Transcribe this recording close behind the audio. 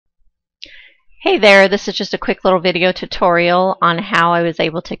Hey there, this is just a quick little video tutorial on how I was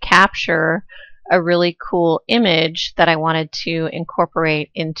able to capture a really cool image that I wanted to incorporate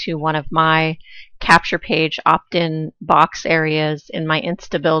into one of my capture page opt-in box areas in my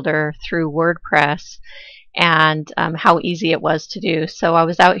Instabuilder through WordPress, and how easy it was to do. So I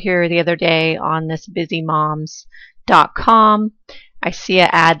was out here the other day on this busymoms.com. I see an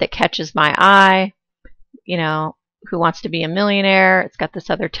ad that catches my eye, who wants to be a millionaire. It's got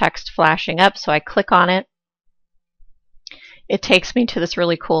this other text flashing up, so I click on it. It takes me to this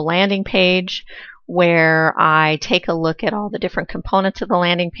really cool landing page where I take a look at all the different components of the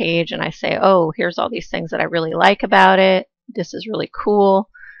landing page and I say, oh, here's all these things that I really like about it. This is really cool.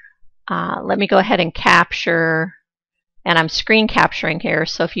 Let me go ahead and capture, and I'm screen capturing here,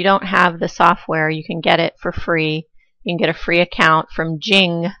 so if you don't have the software, you can get it for free. You can get a free account from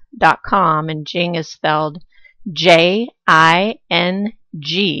Jing.com, and Jing is spelled JING.com,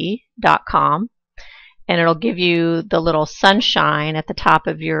 and it'll give you the little sunshine at the top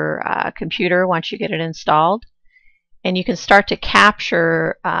of your computer once you get it installed, and you can start to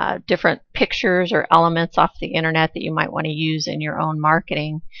capture different pictures or elements off the internet that you might want to use in your own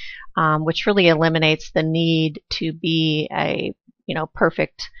marketing, which really eliminates the need to be a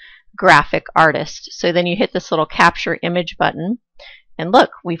perfect graphic artist. So then you hit this little capture image button, and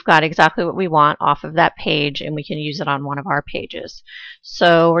look, we've got exactly what we want off of that page, and we can use it on one of our pages.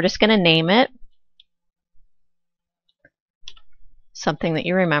 So we're just going to name it something that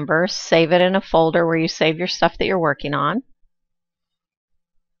you remember. Save it in a folder where you save your stuff that you're working on.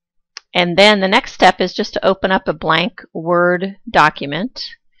 And then the next step is just to open up a blank Word document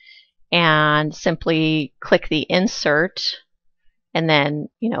and simply click the insert, and then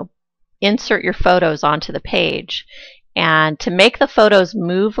insert your photos onto the page. And to make the photos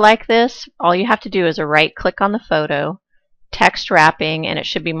move like this, all you have to do is a right click on the photo, text wrapping, and it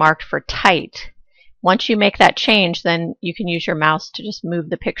should be marked for tight. Once you make that change, then you can use your mouse to just move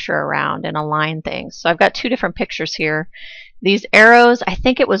the picture around and align things. So I've got two different pictures here. These arrows, I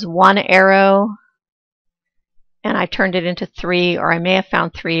think it was one arrow and I turned it into three, or I may have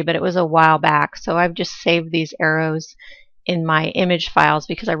found three, but it was a while back. So I've just saved these arrows in my image files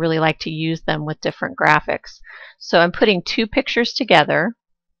because I really like to use them with different graphics. So I'm putting two pictures together,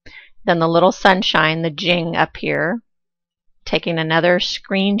 then the little sunshine, the Jing up here, taking another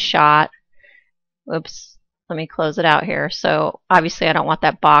screenshot. Oops, let me close it out here. So obviously I don't want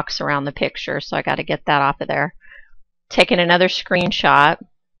that box around the picture, so I got to get that off of there. Taking another screenshot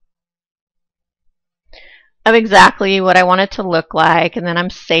of exactly what I want it to look like, and then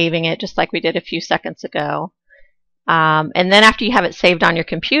I'm saving it just like we did a few seconds ago. And then after you have it saved on your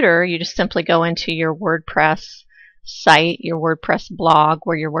computer, you just simply go into your WordPress site, your WordPress blog,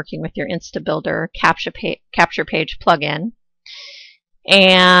 where you're working with your Instabuilder capture page plugin.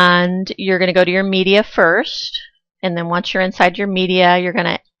 And you're going to go to your media first. And then once you're inside your media, you're going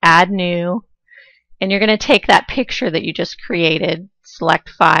to add new. And you're going to take that picture that you just created, select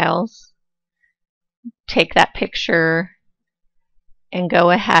files, take that picture, and go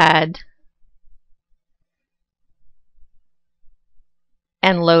ahead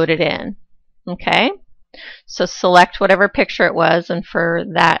and load it in. Okay, so select whatever picture it was, and for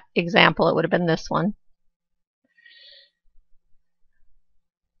that example it would have been this one.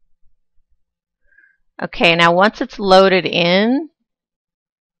 Okay, now once it's loaded in,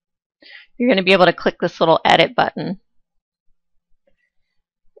 you're going to be able to click this little edit button.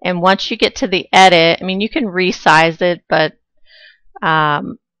 And once you get to the edit, you can resize it, but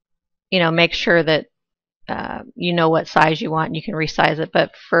make sure that you know what size you want, and you can resize it.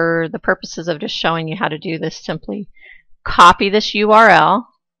 But for the purposes of just showing you how to do this, simply copy this URL,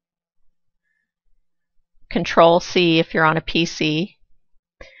 Control-C if you're on a PC,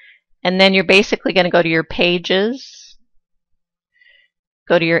 and then you're basically going to go to your pages,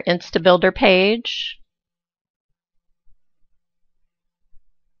 go to your Instabuilder page,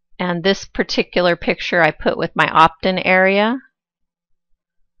 and this particular picture I put with my opt-in area.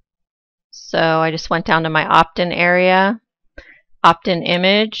 So I just went down to my opt-in area, opt-in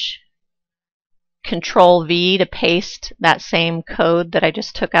image, Control-V to paste that same code that I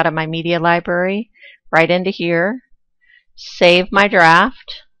just took out of my media library right into here, save my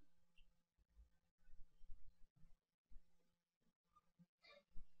draft,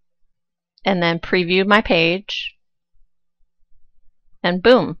 and then preview my page, and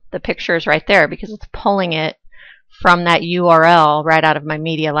boom, the picture is right there because it's pulling it from that URL right out of my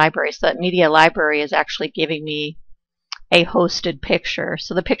media library. So that media library is actually giving me a hosted picture.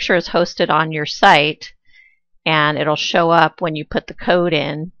 So the picture is hosted on your site, and it'll show up when you put the code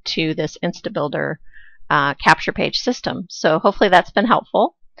in to this Instabuilder capture page system. So hopefully that's been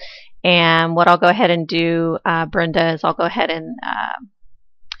helpful. And what I'll go ahead and do, Brenda, is I'll go ahead and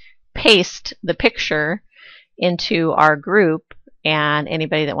paste the picture into our group, and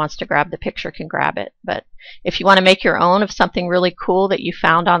anybody that wants to grab the picture can grab it. But if you want to make your own of something really cool that you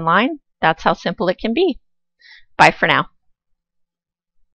found online, that's how simple it can be. Bye for now.